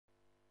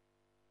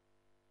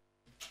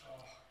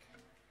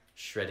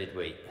Shredded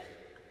wheat.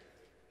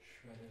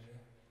 Shredded wheat.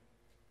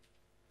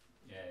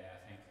 Yeah, I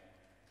think.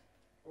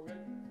 We're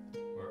good.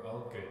 We're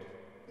all good.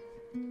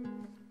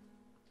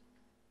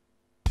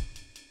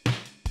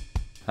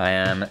 I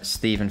am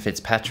Stephen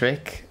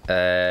Fitzpatrick,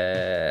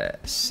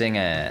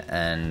 singer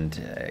and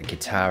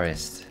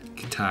guitarist.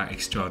 Guitar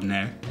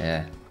extraordinaire.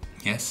 Yeah.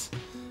 Yes.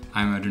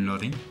 I'm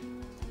Audun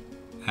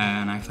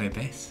and I play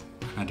bass.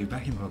 I do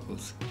backing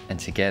vocals. And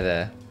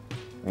together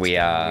we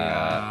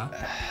are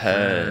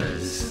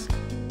Hers.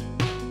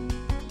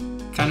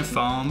 Kind of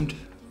formed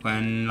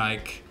when,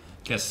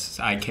 guess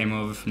I came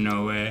over from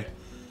Norway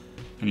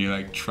and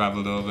you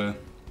travelled over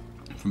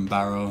from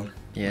Barrow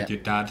with your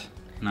dad,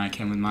 and I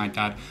came with my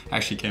dad. I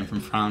actually came from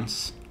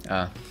France.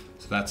 So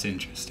that's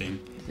interesting.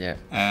 Yeah.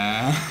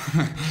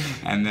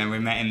 And then we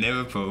met in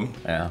Liverpool.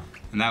 Yeah.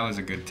 And that was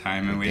a good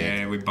time, and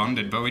we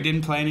bonded, but we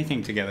didn't play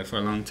anything together for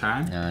a long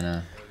time.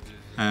 No.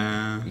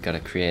 You got to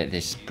create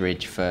this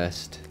bridge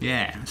first.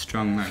 Yeah, a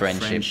strong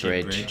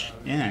friendship bridge.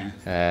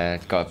 Yeah.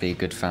 Got to be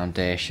good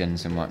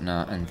foundations and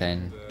whatnot, and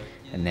then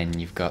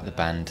you've got the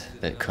band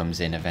that comes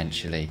in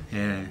eventually.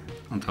 Yeah,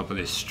 on top of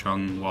this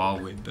strong wall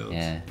we've built.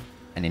 Yeah,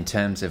 and in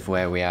terms of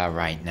where we are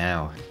right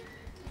now,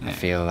 I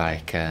feel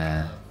like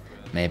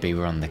maybe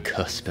we're on the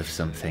cusp of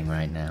something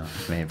right now.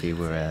 Maybe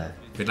we're.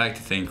 We'd like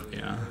to think we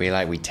are.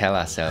 We tell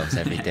ourselves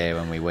every day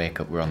when we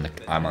wake up,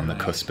 I'm on the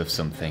cusp of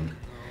something.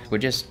 We're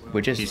just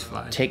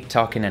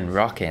tick-tocking and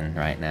rocking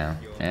right now.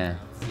 Yeah.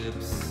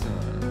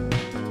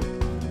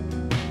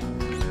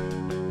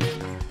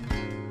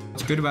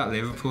 What's good about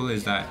Liverpool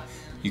is that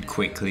you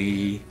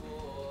quickly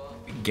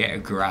get a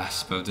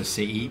grasp of the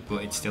city,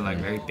 but it's still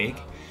very big.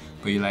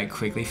 But you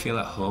quickly feel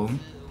at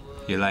home.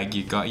 You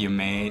got your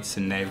mates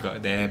and they've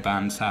got their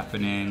bands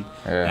happening.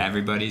 Yeah.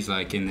 Everybody's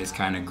in this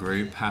kind of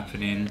group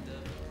happening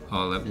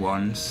all at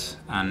once,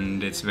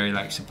 and it's very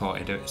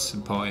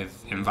supportive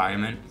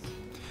environment.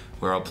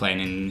 We're all playing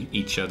in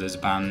each other's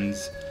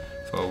bands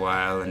for a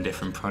while and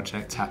different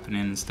projects happening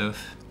and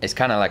stuff. It's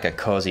kind of like a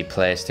cozy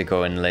place to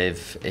go and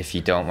live if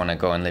you don't want to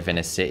go and live in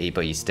a city,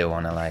 but you still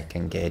want to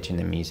engage in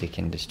the music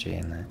industry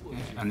and that. Yeah,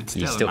 and it's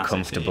you're still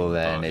comfortable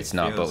city, there, and it's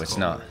not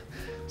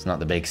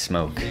the big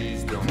smoke.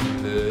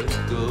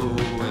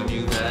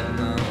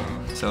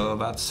 So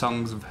about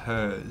songs of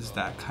hers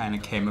that kind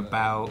of came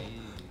about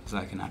as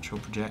a natural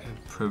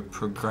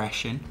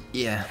progression.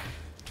 Yeah.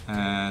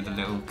 The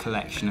little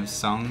collection of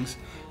songs.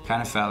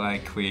 Kind of felt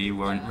like we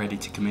weren't ready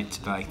to commit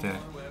to the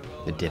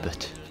debut.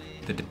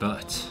 The debut.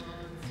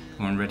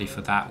 We weren't ready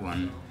for that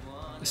one.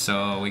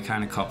 So we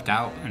kind of copped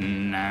out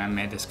and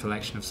made this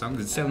collection of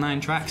songs. It's still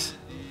 9 tracks.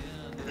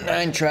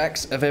 9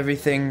 tracks of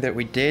everything that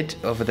we did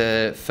over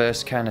the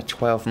first kind of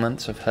 12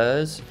 months of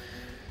Hers.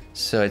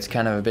 So it's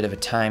kind of a bit of a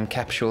time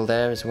capsule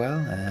there as well,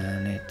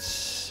 and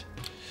it's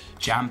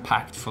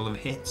jam-packed full of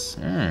hits,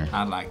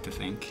 I'd like to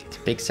think. It's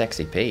a big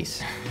sexy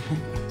piece.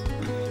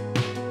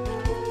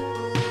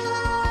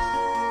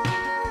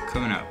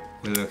 Coming up,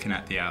 we're looking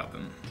at the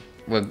album.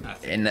 We're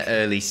in the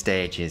early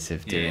stages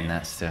of doing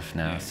that stuff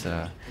now,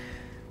 so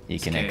you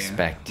can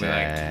expect...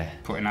 We're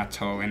putting our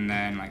toe in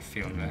there and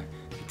feeling the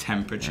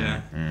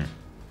temperature of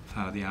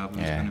how the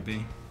album's going to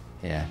be.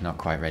 Yeah, not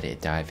quite ready to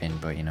dive in,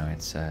 but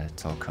it's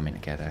all coming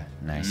together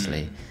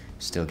nicely.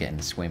 Still getting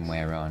the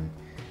swimwear on.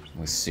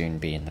 We'll soon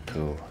be in the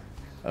pool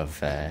of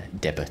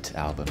debut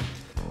album.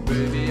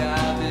 We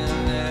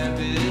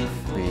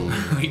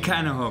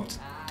kind of hoped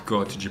to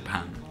go to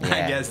Japan. Yeah,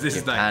 I guess this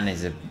Japan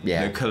is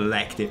the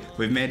collective.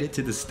 We've made it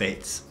to the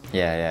States.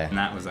 Yeah. And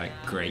that was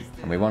great.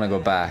 And we want to go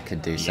back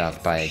and do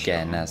South by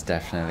again. Sure. That's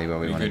definitely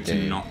what we want to do.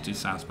 Good to not do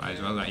South by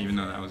as well, even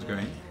though that was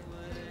great.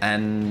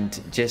 And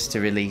just to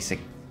release a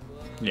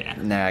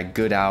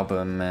good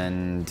album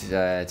and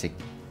to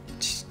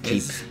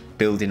keep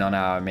building on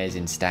our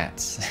amazing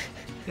stats.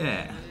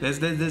 Yeah,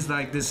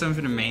 there's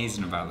something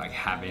amazing about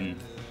having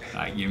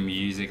your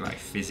music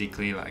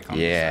physically on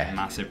this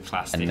massive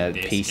plastic and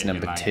disc. Piece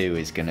number 2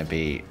 is gonna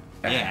be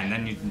and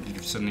then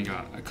you've suddenly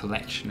got a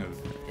collection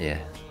of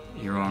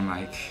your own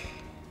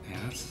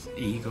that's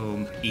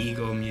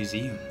ego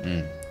museum.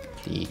 The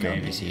ego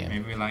museum.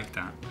 Maybe we like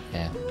that.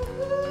 Yeah.